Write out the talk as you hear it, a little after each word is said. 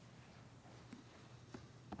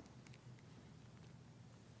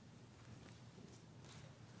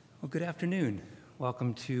Good afternoon.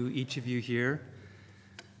 Welcome to each of you here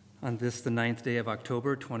on this, the 9th day of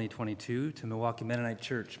October, 2022, to Milwaukee Mennonite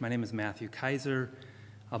Church. My name is Matthew Kaiser.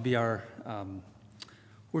 I'll be our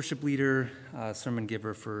worship leader, sermon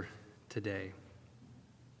giver for today.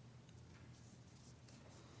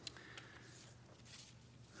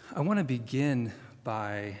 I want to begin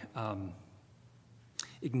by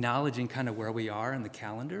acknowledging kind of where we are in the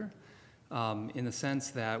calendar, in the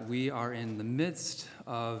sense that we are in the midst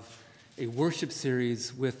of a worship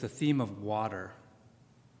series with the theme of water.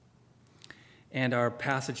 And our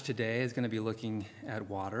passage today is going to be looking at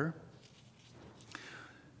water.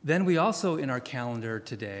 Then we also, in our calendar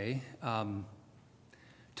today,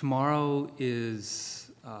 tomorrow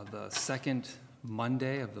is the second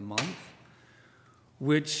Monday of the month,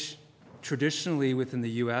 which traditionally within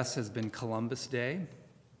the U.S. has been Columbus Day,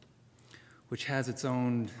 which has its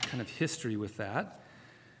own kind of history with that.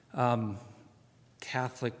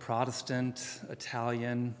 Catholic, Protestant,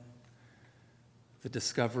 Italian, the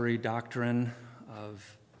discovery doctrine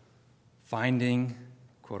of finding,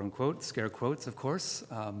 quote unquote, scare quotes, of course,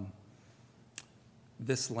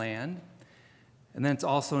 this land. And then it's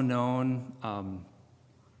also known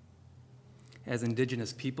as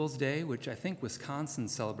Indigenous Peoples Day, which I think Wisconsin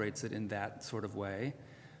celebrates it in that sort of way,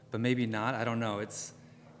 but maybe not, I don't know. It's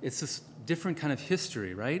this different kind of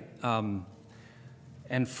history, right?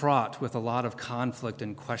 And fraught with a lot of conflict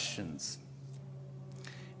and questions.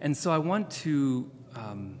 And so I want to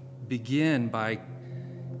begin by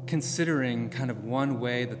considering kind of one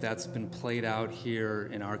way that that's been played out here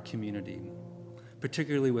in our community,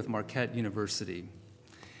 particularly with Marquette University.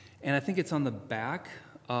 And I think it's on the back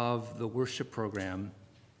of the worship program.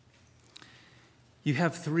 You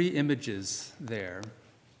have three images there.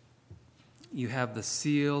 You have the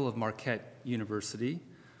seal of Marquette University.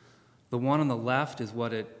 The one on the left is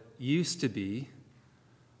what it used to be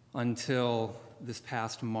until this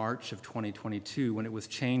past March of 2022, when it was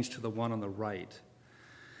changed to the one on the right.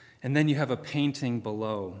 And then you have a painting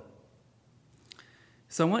below.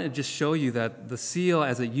 So I want to just show you that the seal,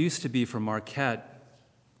 as it used to be for Marquette,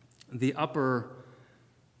 the upper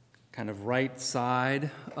kind of right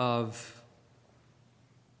side of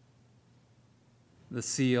the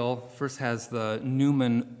seal first has the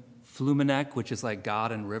Numen Flumenec, which is like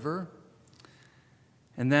God and river.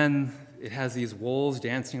 And then it has these wolves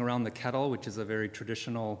dancing around the kettle, which is a very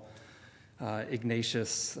traditional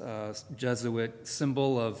Ignatius Jesuit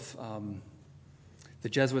symbol of the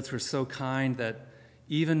Jesuits were so kind that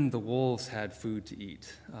even the wolves had food to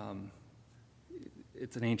eat.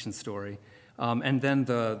 It's an ancient story. And then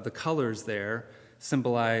the colors there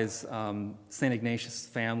symbolize St. Ignatius'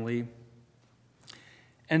 family.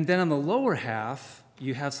 And then on the lower half,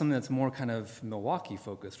 you have something that's more kind of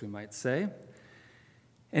Milwaukee-focused, we might say.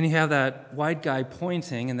 And you have that white guy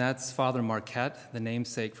pointing, and that's Father Marquette, the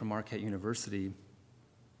namesake for Marquette University.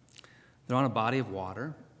 They're on a body of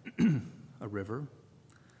water, a river,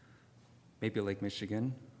 maybe Lake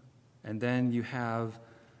Michigan. And then you have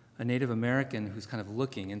a Native American who's kind of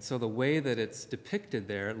looking. And so the way that it's depicted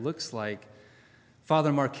there, it looks like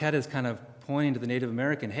Father Marquette is kind of pointing to the Native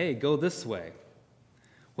American, hey, go this way.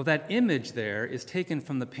 Well, that image there is taken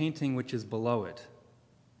from the painting which is below it,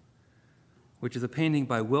 which is a painting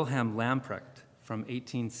by Wilhelm Lamprecht from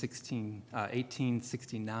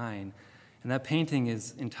 1869. And that painting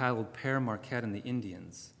is entitled Père Marquette and the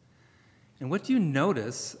Indians. And what do you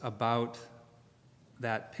notice about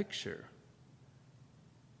that picture?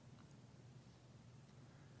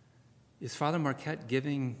 Is Father Marquette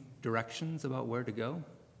giving directions about where to go?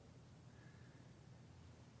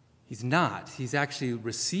 He's not. He's actually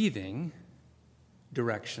receiving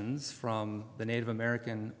directions from the Native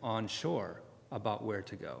American on shore about where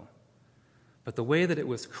to go. But the way that it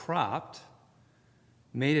was cropped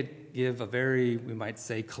made it give a very, we might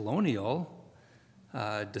say, colonial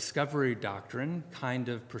discovery doctrine kind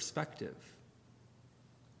of perspective.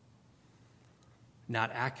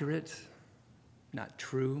 Not accurate, not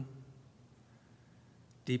true,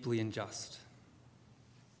 deeply unjust.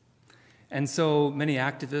 And so many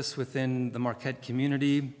activists within the Marquette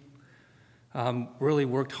community really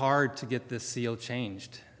worked hard to get this seal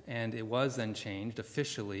changed. And it was then changed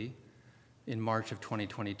officially in March of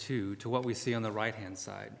 2022 to what we see on the right-hand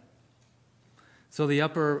side. So the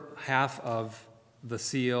upper half of the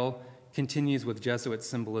seal continues with Jesuit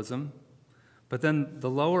symbolism, but then the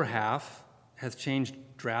lower half has changed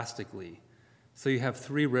drastically. So you have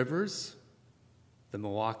three rivers, the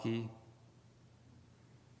Milwaukee,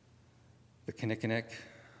 the Kinnickinnic,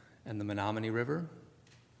 and the Menominee River.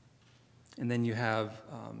 And then you have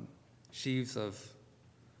sheaves of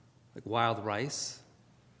like wild rice,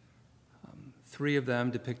 three of them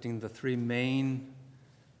depicting the three main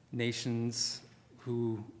nations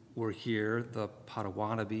who were here, the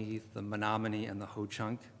Potawatomi, the Menominee, and the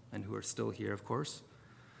Ho-Chunk, and who are still here, of course.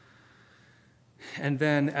 And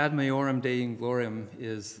then Ad Maiorem Dei Gloriam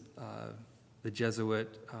is the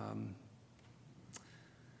Jesuit, I'm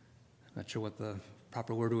not sure what the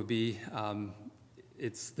proper word would be.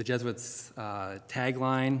 It's the Jesuits'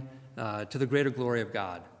 tagline, to the greater glory of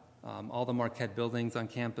God. All the Marquette buildings on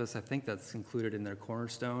campus, I think that's included in their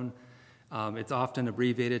cornerstone. It's often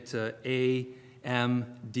abbreviated to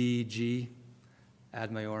AMDG,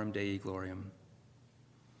 Ad Maiorem Dei Gloriam.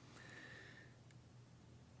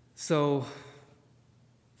 So,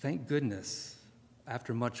 thank goodness,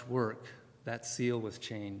 after much work, that seal was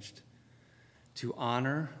changed to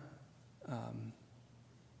honor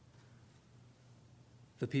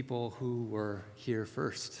the people who were here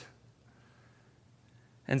first.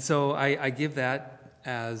 And so I give that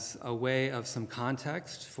as a way of some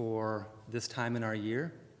context for this time in our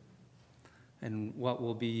year and what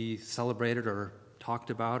will be celebrated or talked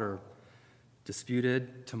about or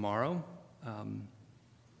disputed tomorrow,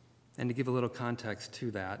 and to give a little context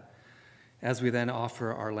to that as we then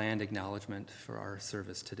offer our land acknowledgement for our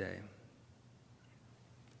service today.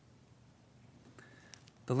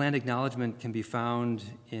 The land acknowledgement can be found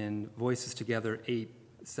in Voices Together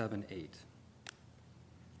 878.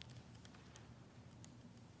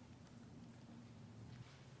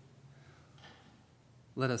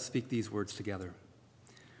 Let us speak these words together.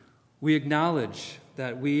 We acknowledge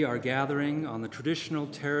that we are gathering on the traditional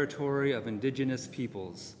territory of indigenous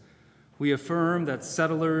peoples. We affirm that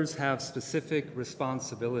settlers have specific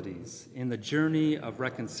responsibilities in the journey of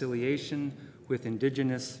reconciliation with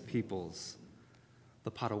indigenous peoples,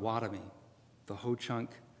 the Potawatomi, the Ho-Chunk,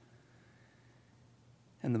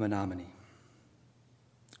 and the Menominee.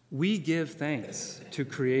 We give thanks to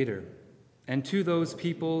Creator and to those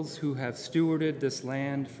peoples who have stewarded this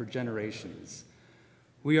land for generations.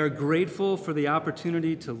 We are grateful for the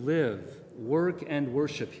opportunity to live, work, and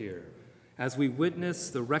worship here as we witness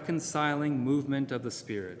the reconciling movement of the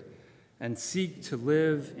Spirit and seek to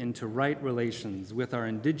live into right relations with our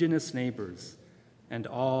indigenous neighbors and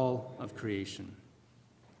all of creation.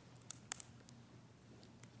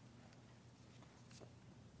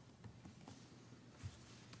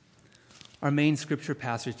 Our main scripture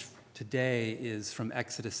passage today is from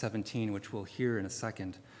Exodus 17, which we'll hear in a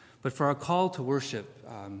second. But for our call to worship,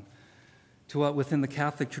 to what within the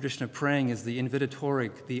Catholic tradition of praying is the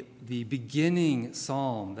invitatoric, the beginning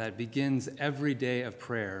psalm that begins every day of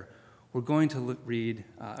prayer, we're going to read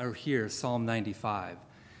or hear Psalm 95.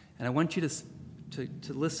 And I want you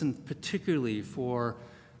to listen particularly for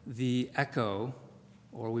the echo,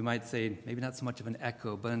 or we might say maybe not so much of an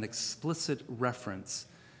echo, but an explicit reference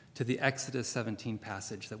to the Exodus 17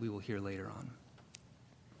 passage that we will hear later on.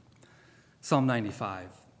 Psalm 95.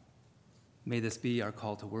 May this be our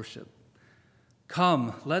call to worship.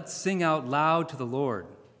 Come, let's sing out loud to the Lord.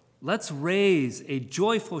 Let's raise a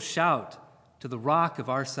joyful shout to the rock of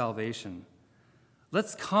our salvation.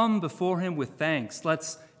 Let's come before him with thanks.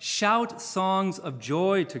 Let's shout songs of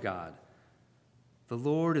joy to God. The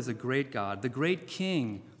Lord is a great God, the great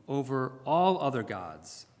King over all other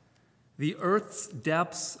gods. The earth's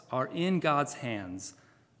depths are in God's hands.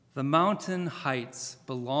 The mountain heights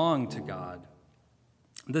belong to God.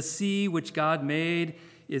 The sea which God made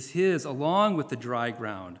is his, along with the dry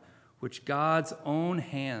ground, which God's own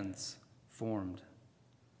hands formed.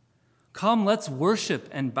 Come, let's worship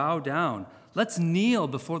and bow down. Let's kneel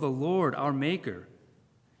before the Lord, our Maker.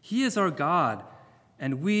 He is our God,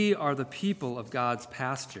 and we are the people of God's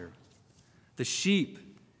pasture, the sheep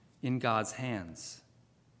in God's hands.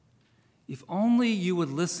 If only you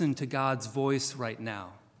would listen to God's voice right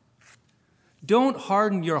now. Don't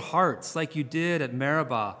harden your hearts like you did at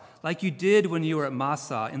Meribah, like you did when you were at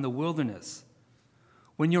Massah in the wilderness,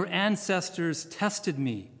 when your ancestors tested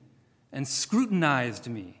me and scrutinized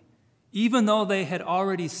me, even though they had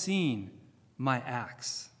already seen my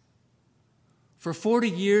acts. For 40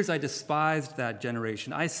 years I despised that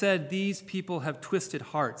generation. I said, these people have twisted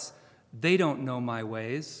hearts. They don't know my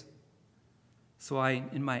ways. So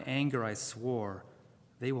in my anger, I swore,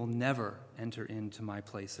 they will never enter into my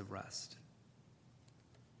place of rest.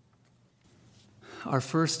 Our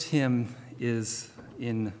first hymn is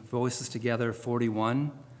in Voices Together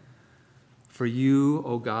 41. For you,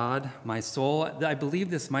 O God, my soul. I believe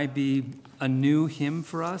this might be a new hymn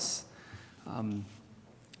for us.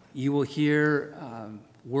 You will hear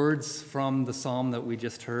words from the psalm that we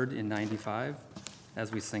just heard in 95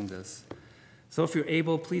 as we sing this. So if you're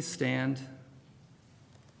able, please stand.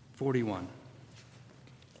 41.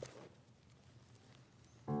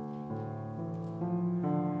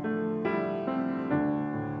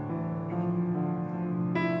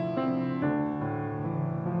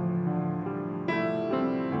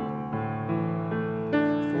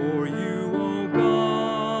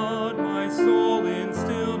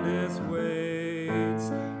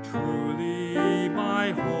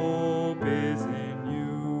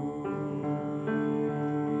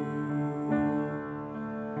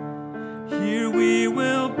 Here we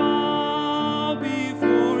will bow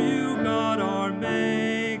before you, God our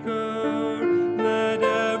Maker. Let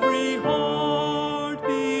every heart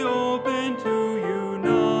be open to you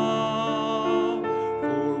now,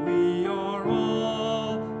 for we are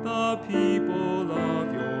all the people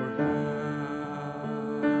of your hand.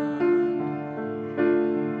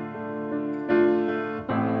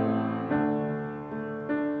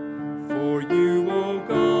 For you, O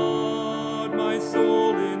God, my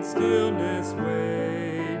soul in stillness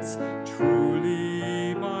waits.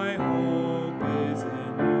 Truly my hope is in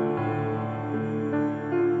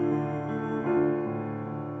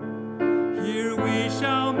you. Here we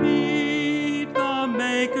shall meet the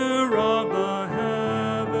Maker of the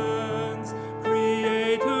heavens,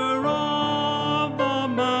 Creator of the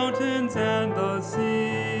mountains and the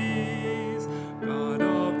seas, God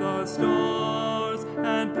of the stars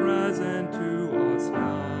and present to us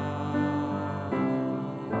now.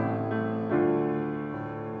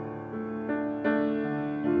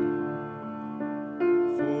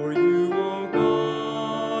 For you, O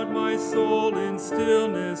God, my soul in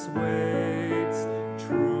stillness waits.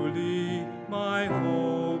 Truly my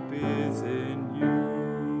hope is in you.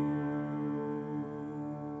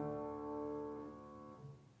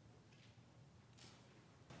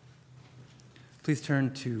 Please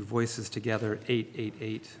turn to Voices Together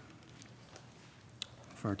 888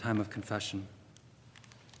 for our time of confession.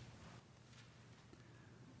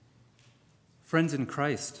 Friends in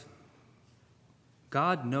Christ,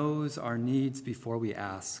 God knows our needs before we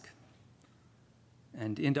ask,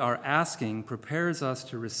 and in our asking prepares us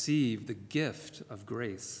to receive the gift of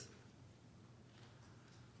grace.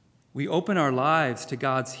 We open our lives to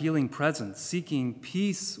God's healing presence, seeking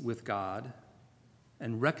peace with God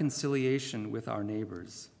and reconciliation with our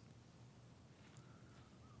neighbors.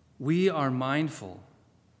 We are mindful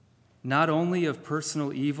not only of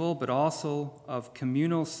personal evil, but also of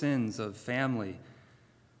communal sins of family,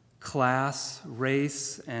 class,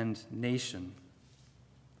 race, and nation.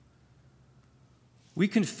 We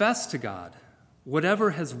confess to God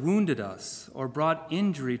whatever has wounded us or brought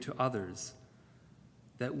injury to others,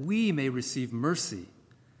 that we may receive mercy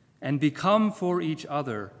and become for each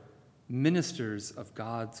other ministers of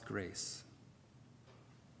God's grace.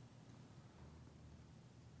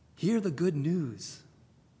 Hear the good news.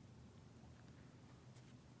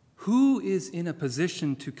 Who is in a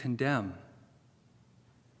position to condemn?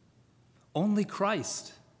 Only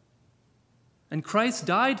Christ. And Christ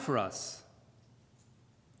died for us.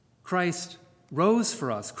 Christ rose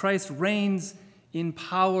for us. Christ reigns in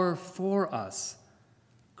power for us.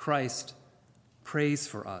 Christ prays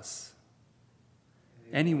for us.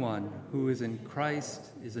 Anyone who is in Christ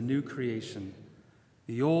is a new creation.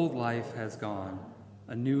 The old life has gone.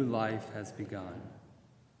 A new life has begun.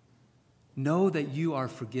 Know that you are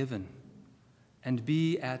forgiven and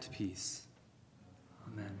be at peace.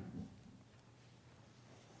 Amen.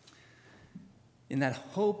 In that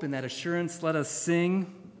hope and that assurance, let us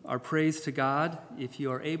sing our praise to God. If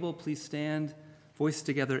you are able, please stand. Voice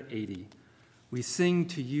Together 80. We sing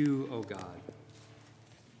to you, O God.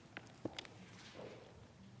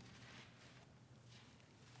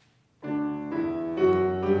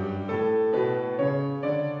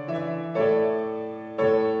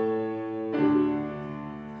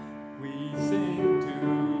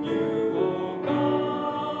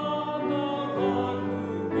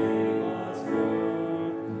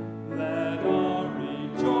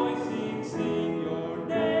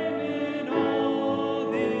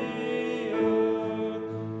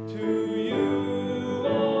 To you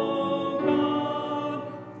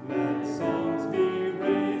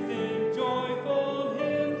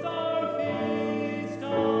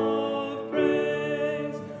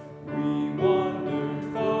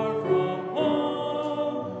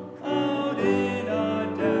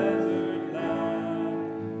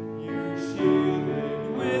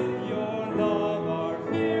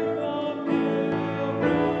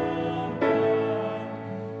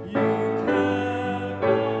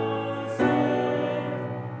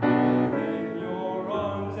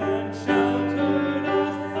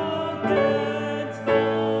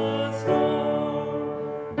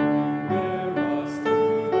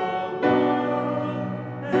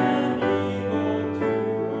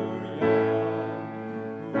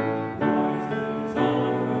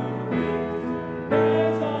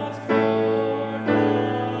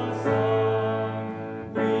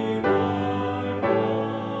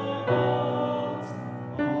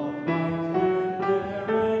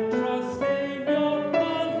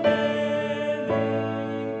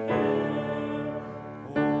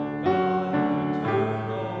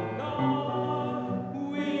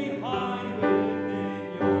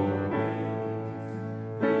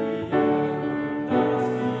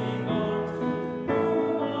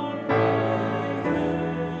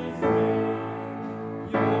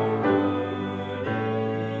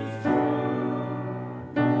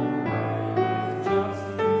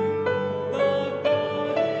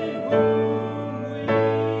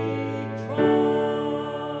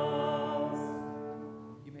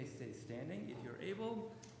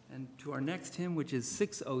our next hymn, which is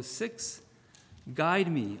 606,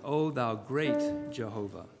 Guide Me, O Thou Great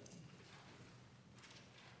Jehovah.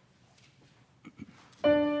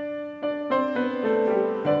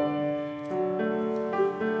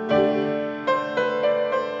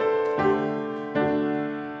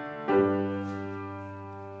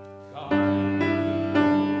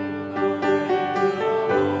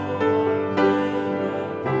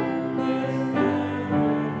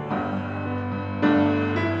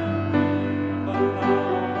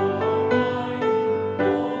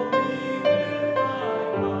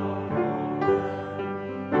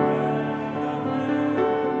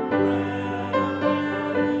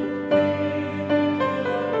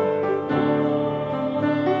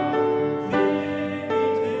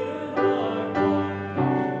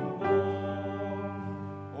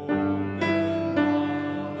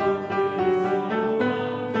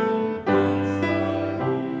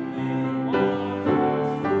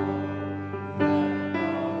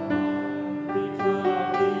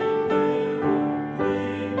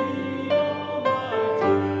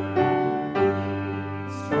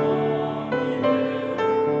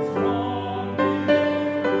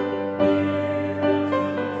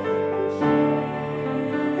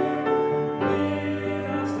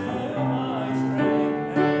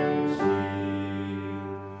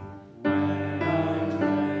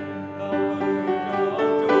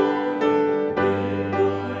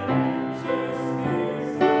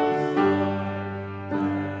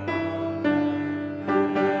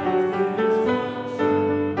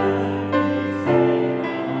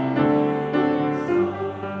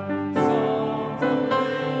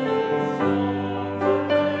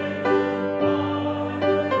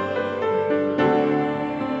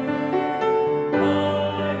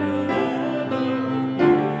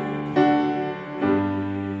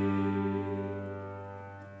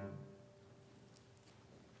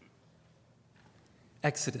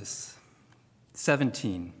 Exodus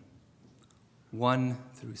 17, 1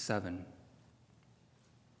 through 7.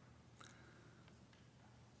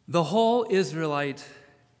 The whole Israelite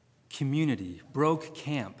community broke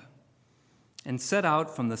camp and set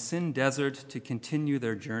out from the Sin Desert to continue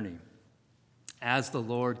their journey, as the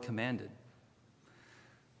Lord commanded.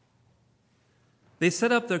 They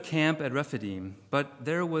set up their camp at Rephidim, but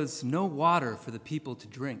there was no water for the people to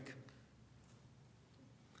drink.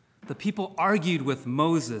 The people argued with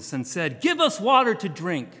Moses and said, "Give us water to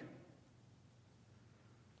drink."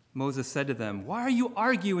 Moses said to them, "Why are you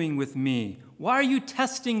arguing with me? Why are you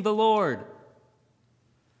testing the Lord?"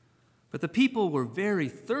 But the people were very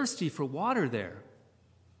thirsty for water there.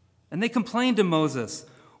 And they complained to Moses,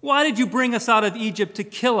 "Why did you bring us out of Egypt to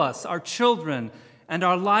kill us, our children, and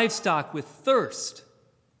our livestock with thirst?"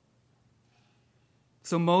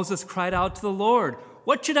 So Moses cried out to the Lord,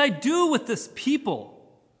 "What should I do with this people?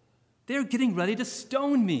 They're getting ready to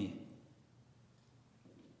stone me."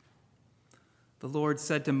 The Lord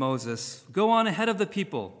said to Moses, "Go on ahead of the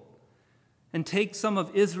people and take some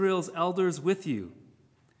of Israel's elders with you.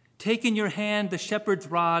 Take in your hand the shepherd's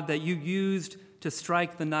rod that you used to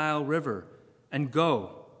strike the Nile River, and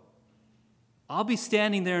go. I'll be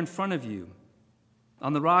standing there in front of you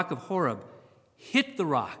on the rock of Horeb. Hit the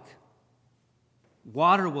rock.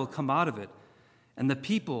 Water will come out of it, and the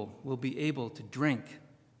people will be able to drink."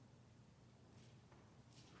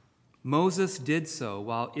 Moses did so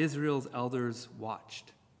while Israel's elders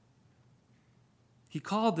watched. He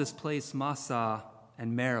called this place Massah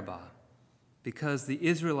and Meribah because the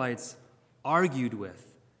Israelites argued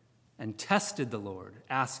with and tested the Lord,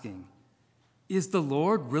 asking, "Is the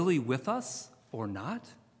Lord really with us or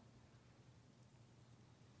not?"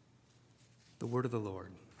 The word of the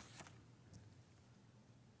Lord.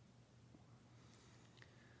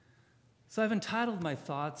 So I've entitled my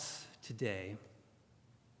thoughts today,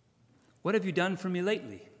 "What have you done for me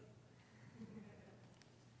lately?"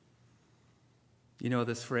 You know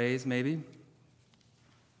this phrase, maybe?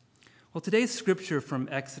 Well, today's scripture from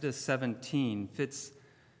Exodus 17 fits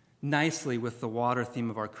nicely with the water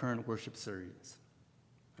theme of our current worship series.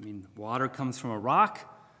 I mean, water comes from a rock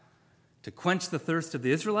to quench the thirst of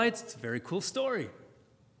the Israelites. It's a very cool story.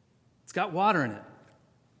 It's got water in it.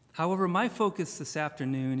 However, my focus this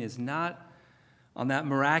afternoon is not on that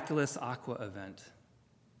miraculous aqua event.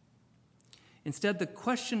 Instead, the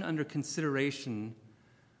question under consideration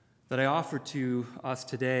that I offer to us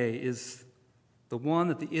today is the one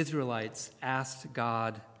that the Israelites asked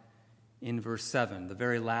God in verse 7, the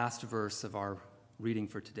very last verse of our reading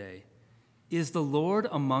for today. Is the Lord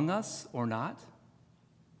among us or not?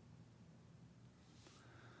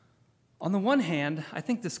 On the one hand, I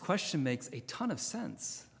think this question makes a ton of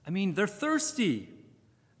sense. I mean, they're thirsty.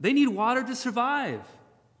 They need water to survive.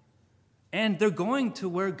 And they're going to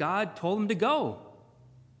where God told them to go.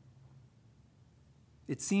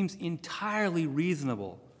 It seems entirely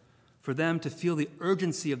reasonable for them to feel the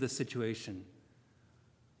urgency of the situation.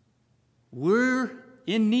 We're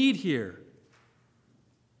in need here.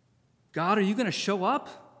 God, are you going to show up?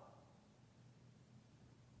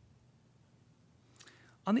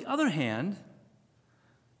 On the other hand,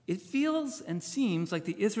 it feels and seems like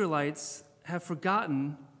the Israelites have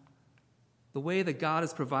forgotten the way that God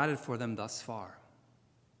has provided for them thus far.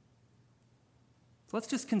 So let's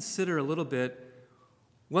just consider a little bit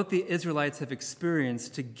what the Israelites have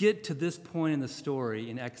experienced to get to this point in the story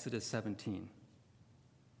in Exodus 17.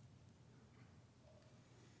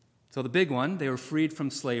 So the big one, they were freed from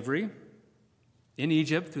slavery in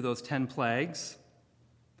Egypt through those 10 plagues.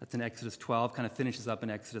 That's in Exodus 12, kind of finishes up in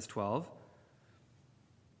Exodus 12.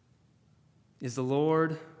 Is the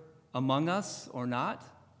Lord among us or not?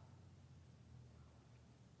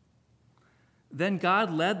 Then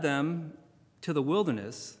God led them to the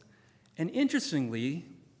wilderness, and interestingly,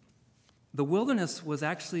 the wilderness was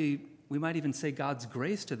actually, we might even say, God's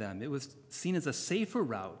grace to them. It was seen as a safer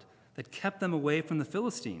route that kept them away from the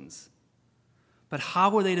Philistines. But how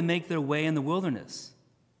were they to make their way in the wilderness?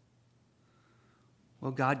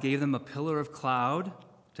 Well, God gave them a pillar of cloud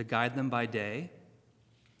to guide them by day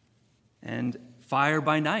and fire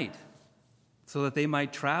by night so that they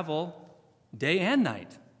might travel day and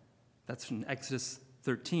night. That's from Exodus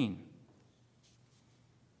 13.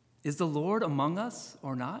 Is the Lord among us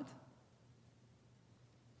or not?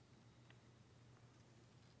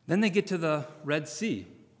 Then they get to the Red Sea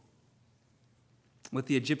with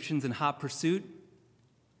the Egyptians in hot pursuit.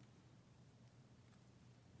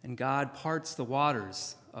 And God parts the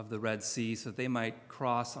waters of the Red Sea so that they might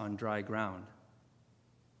cross on dry ground.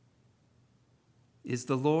 Is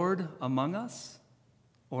the Lord among us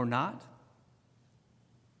or not?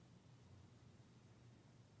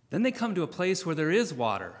 Then they come to a place where there is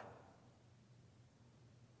water.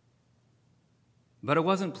 But it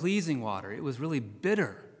wasn't pleasing water. It was really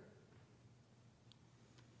bitter.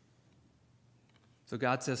 So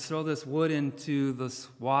God says, throw this wood into this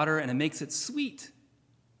water and it makes it sweet.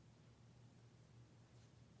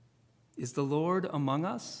 Is the Lord among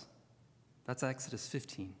us? That's Exodus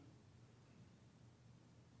 15.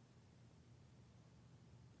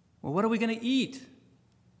 Well, what are we going to eat?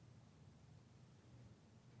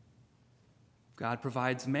 God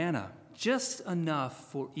provides manna, just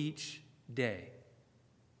enough for each day.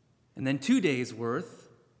 And then 2 days' worth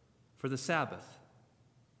for the Sabbath.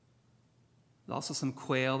 There's also some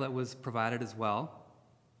quail that was provided as well.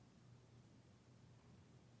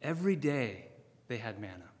 Every day they had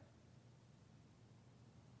manna.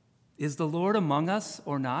 Is the Lord among us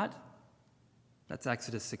or not? That's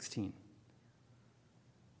Exodus 16.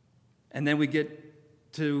 And then we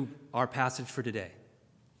get to our passage for today.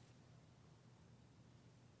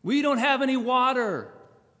 We don't have any water.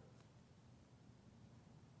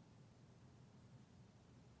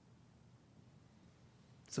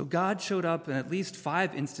 So God showed up in at least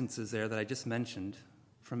 5 instances there that I just mentioned,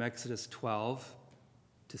 from Exodus 12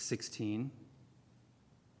 to 16.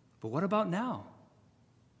 But what about now?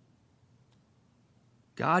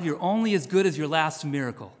 God, you're only as good as your last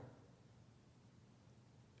miracle.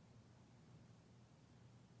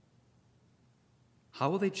 How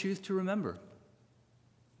will they choose to remember?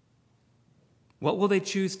 What will they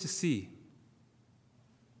choose to see?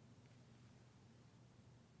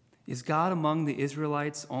 Is God among the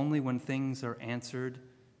Israelites only when things are answered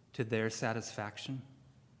to their satisfaction?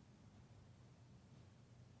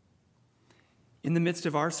 In the midst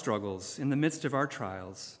of our struggles, in the midst of our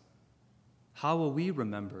trials, how will we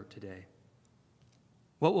remember today?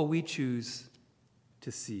 What will we choose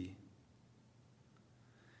to see?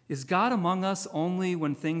 Is God among us only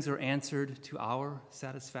when things are answered to our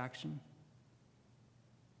satisfaction?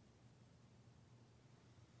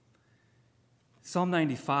 Psalm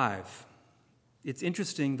 95, it's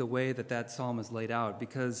interesting the way that psalm is laid out,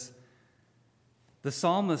 because the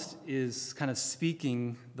psalmist is kind of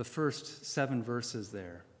speaking the first 7 verses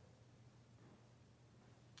there.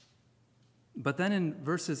 But then in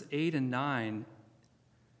verses 8 and 9,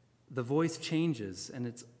 the voice changes,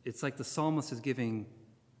 and it's like the psalmist is giving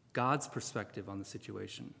God's perspective on the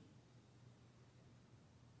situation.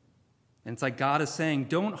 And it's like God is saying,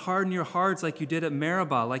 don't harden your hearts like you did at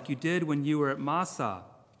Meribah, like you did when you were at Massah,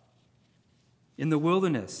 in the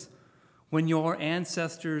wilderness, when your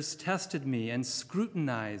ancestors tested me and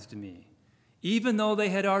scrutinized me, even though they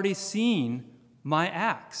had already seen my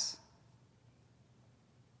acts.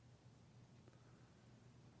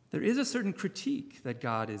 There is a certain critique that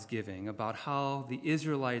God is giving about how the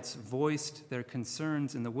Israelites voiced their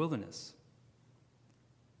concerns in the wilderness.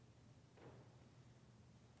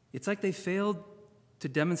 It's like they failed to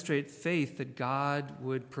demonstrate faith that God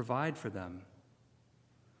would provide for them,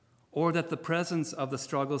 or that the presence of the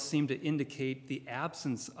struggle seemed to indicate the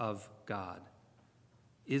absence of God.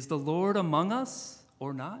 Is the Lord among us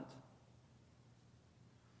or not?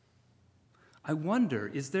 I wonder,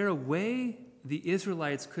 is there a way the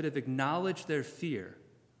Israelites could have acknowledged their fear,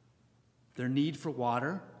 their need for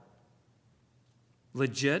water,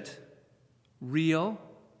 legit, real,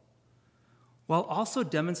 while also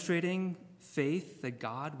demonstrating faith that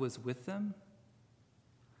God was with them?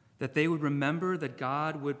 That they would remember that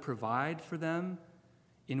God would provide for them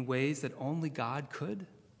in ways that only God could?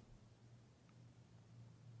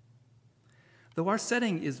 Though our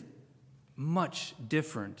setting is much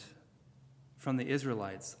different from the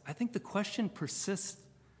Israelites, I think the question persists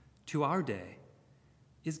to our day.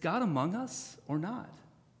 Is God among us or not?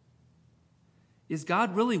 Is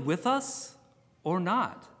God really with us or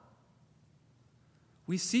not?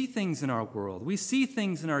 We see things in our world. We see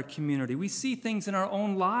things in our community. We see things in our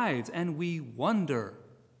own lives, and we wonder.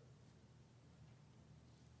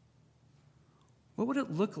 What would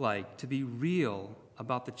it look like to be real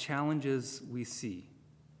about the challenges we see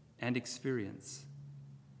and experience,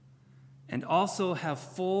 and also have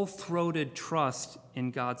full-throated trust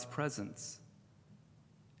in God's presence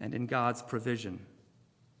and in God's provision?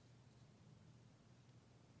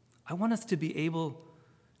 I want us to be able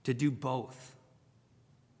to do both.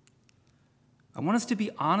 I want us to be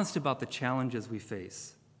honest about the challenges we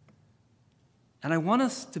face. And I want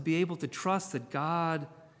us to be able to trust that God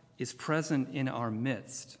is present in our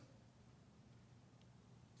midst.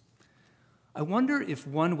 I wonder if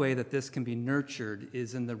one way that this can be nurtured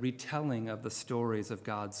is in the retelling of the stories of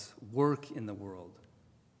God's work in the world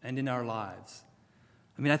and in our lives.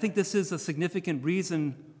 I think this is a significant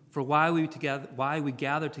reason for why we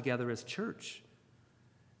gather together as church,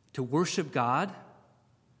 to worship God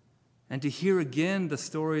and to hear again the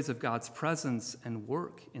stories of God's presence and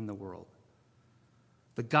work in the world.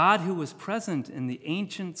 The God who was present in the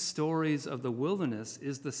ancient stories of the wilderness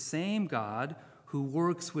is the same God who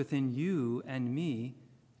works within you and me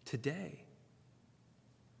today.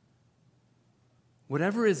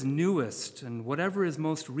 Whatever is newest and whatever is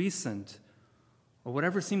most recent, or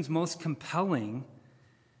whatever seems most compelling,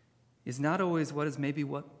 is not always what is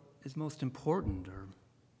most important, or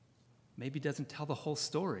maybe doesn't tell the whole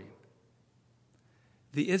story.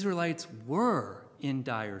 The Israelites were in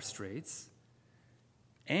dire straits,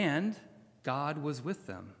 and God was with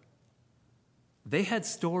them. They had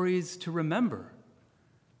stories to remember,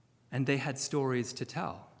 and they had stories to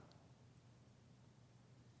tell.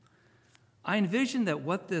 I envision that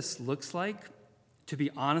what this looks like, to be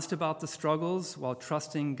honest about the struggles while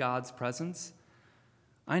trusting God's presence,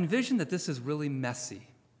 I envision that this is really messy.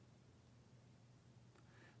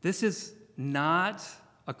 This is not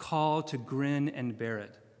a call to grin and bear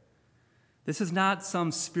it. This is not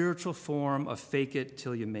some spiritual form of fake it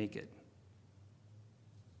till you make it.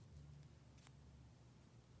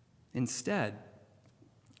 Instead,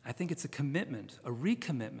 I think it's a commitment, a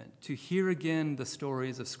recommitment to hear again the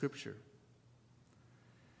stories of Scripture.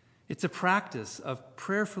 It's a practice of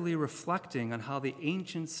prayerfully reflecting on how the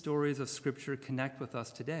ancient stories of Scripture connect with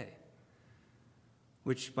us today,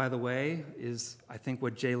 which, by the way, is, I think,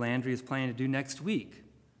 what Jay Landry is planning to do next week.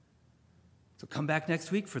 So come back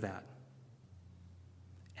next week for that.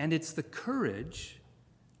 And it's the courage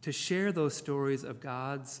to share those stories of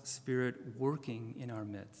God's Spirit working in our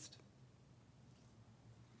midst.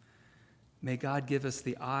 May God give us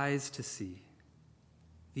the eyes to see,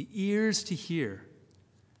 the ears to hear,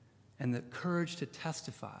 and the courage to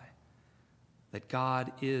testify that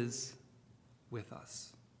God is with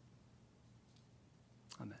us.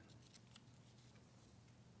 Amen.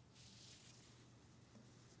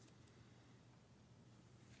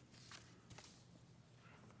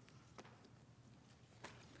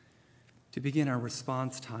 To begin our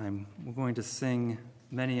response time, we're going to sing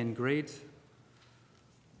Many and Great,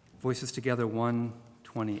 voices together,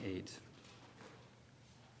 128.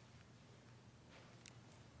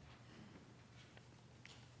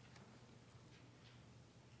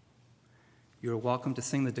 You're welcome to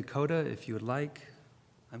sing the Dakota if you would like.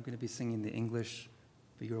 I'm going to be singing the English,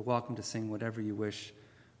 but you're welcome to sing whatever you wish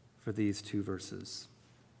for these two verses.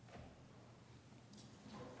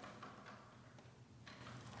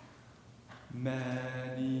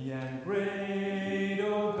 Many and great,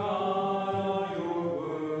 O God, are your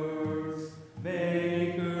works,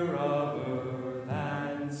 maker of earth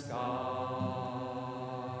and sky.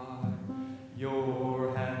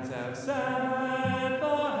 Your hands have set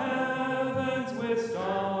the heavens with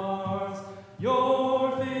stars,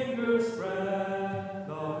 your fingers spread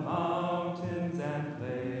the mountains and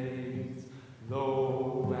plains.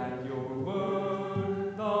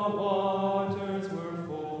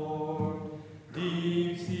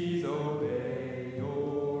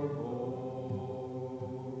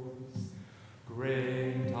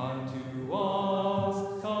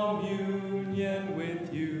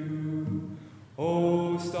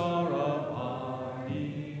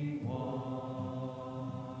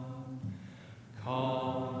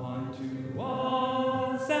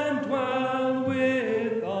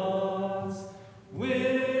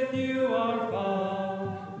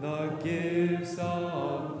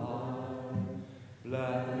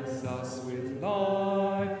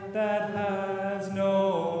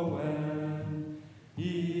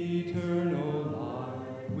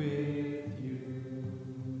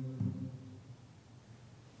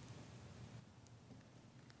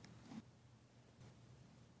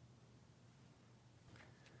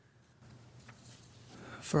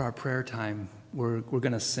 For our prayer time, we're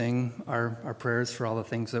going to sing our prayers for all the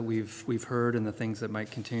things that we've heard and the things that might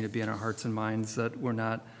continue to be in our hearts and minds that were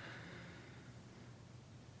not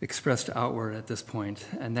expressed outward at this point.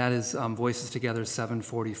 And that is Voices Together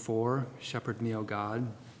 744, Shepherd Me, O God.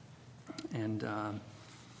 And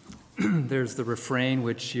there's the refrain,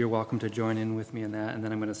 which you're welcome to join in with me in that, and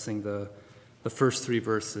then I'm going to sing the first three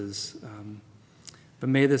verses. But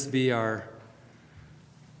may this be our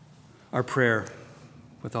prayer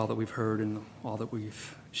with all that we've heard and all that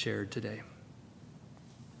we've shared today.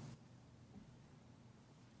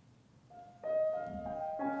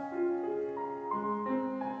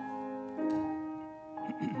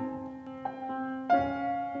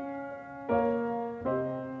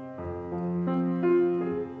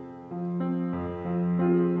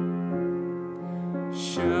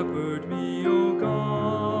 Shepherd me, O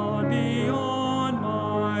God, beyond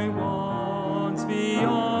my wants,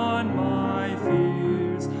 beyond my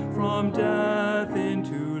fears, from death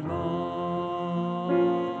into life.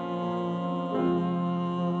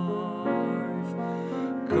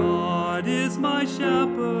 God is my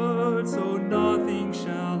shepherd, so nothing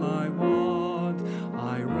shall I want.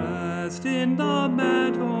 I rest in the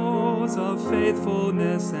meadows of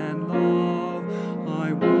faithfulness and love.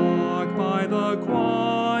 I walk by the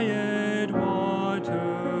quiet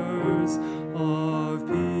waters of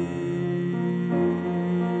peace.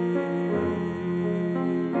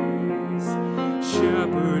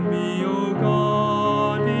 Shepherd me, O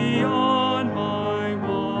God, beyond my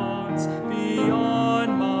wants,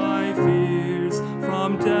 beyond my fears,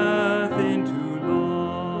 from death into life.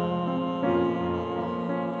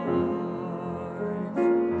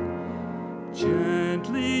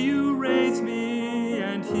 Gently you raise me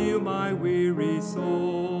and heal my weary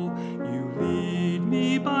soul. You lead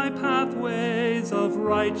me by pathways of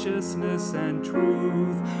righteousness and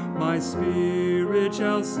truth. My spirit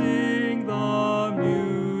shall sing the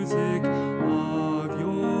music of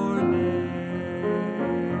your name.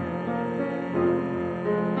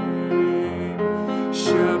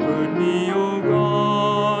 Shepherd me, O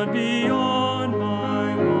God, beyond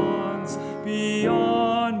my wants,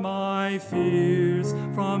 beyond my fears,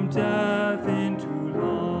 from death into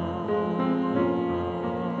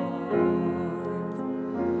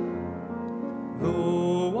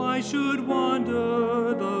though I should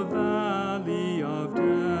wander the valley of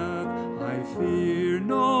death, I fear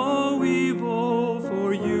no evil,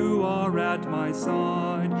 for you are at my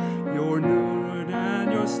side. Your word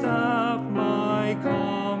and your staff, my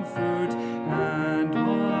comfort and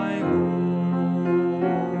my hope.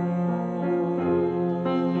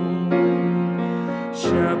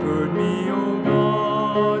 Shepherd me, O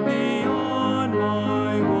God, beyond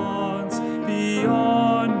my wants,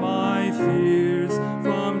 beyond my fears,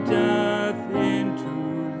 from death into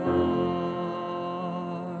life.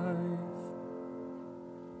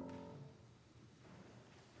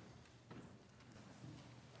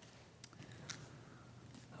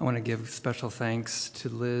 I want to give special thanks to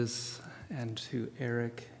Liz and to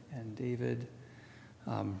Eric and David.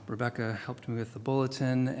 Rebecca helped me with the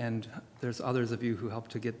bulletin, and there's others of you who helped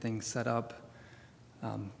to get things set up.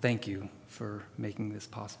 Thank you for making this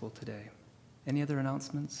possible today. Any other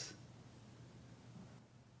announcements?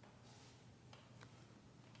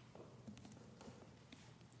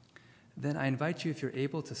 Then I invite you, if you're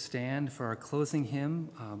able, to stand for our closing hymn,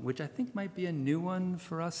 which I think might be a new one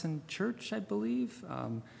for us in church, I believe.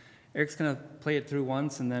 Eric's going to play it through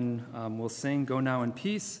once, and then we'll sing Go Now in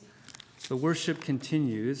Peace. The worship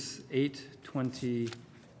continues,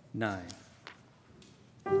 8:29.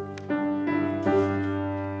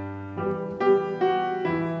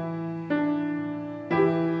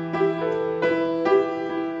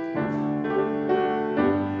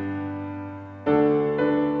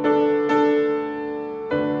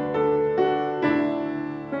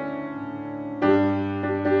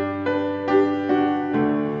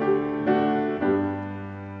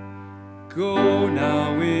 Go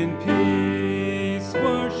now in peace,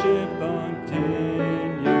 worship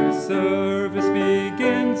continue. Service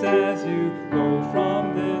begins as you go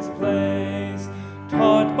from this place.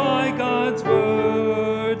 Taught by God's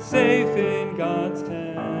word, safe in God's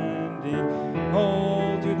tending.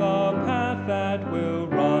 Hold to the path that will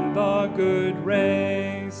run the good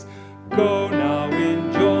race. Go now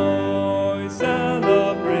in joy,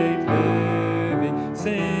 celebrate living.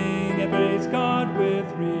 Sing and praise God with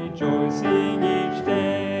rejoicing each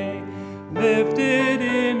day, lifted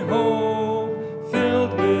in hope,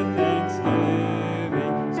 filled with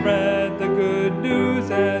thanksgiving. Spread the good news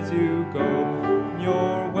as you go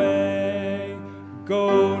your way.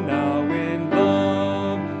 Go now in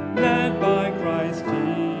love, led by Christ's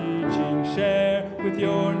teaching. Share with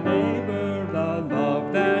your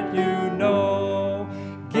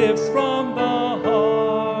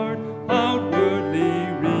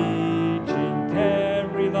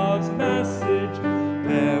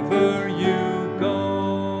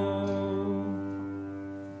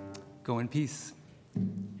in peace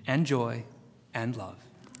and joy and love.